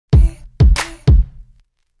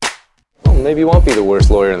maybe you won't be the worst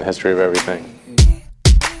lawyer in the history of everything.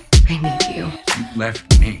 I need you. You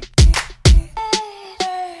left me.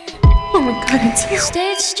 Oh my God,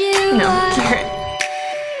 it's you. No, Kieran.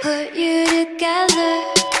 Put you together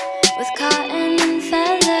with cotton and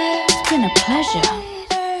feather. It's been a pleasure.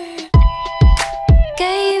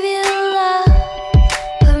 Gave you love,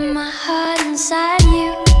 put my heart inside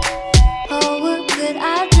you. Oh, what could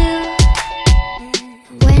I do?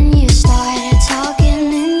 When you started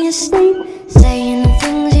talking in your sleep, saying the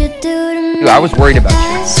things you do to me. I was worried about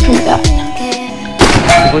you. Screw that.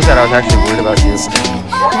 People said I was actually worried about you.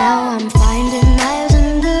 Now I'm finding knives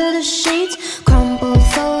under the sheets, crumpled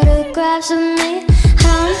photographs of me.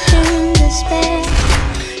 I'm in despair.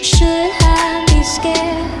 Should I be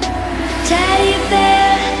scared? Teddy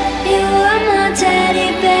bear, you were my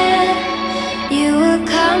teddy bear. You were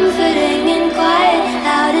comforting and quiet.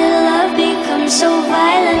 How did love become so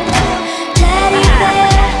violent? Teddy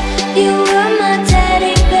bear, you were my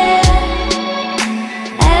teddy bear.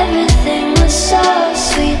 Everything was so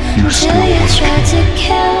sweet until you tried to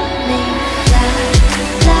kill me. La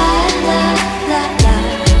la la la la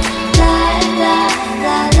la la la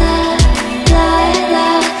la la la la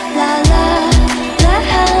la la.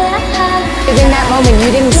 In that moment,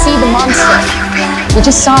 you didn't see the monster. You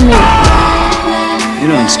just saw me. You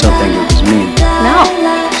don't still think it was me? No.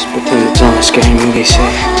 Just because it's on a scary movie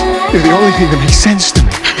set. You're the only thing that makes sense to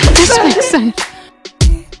me. This makes sense.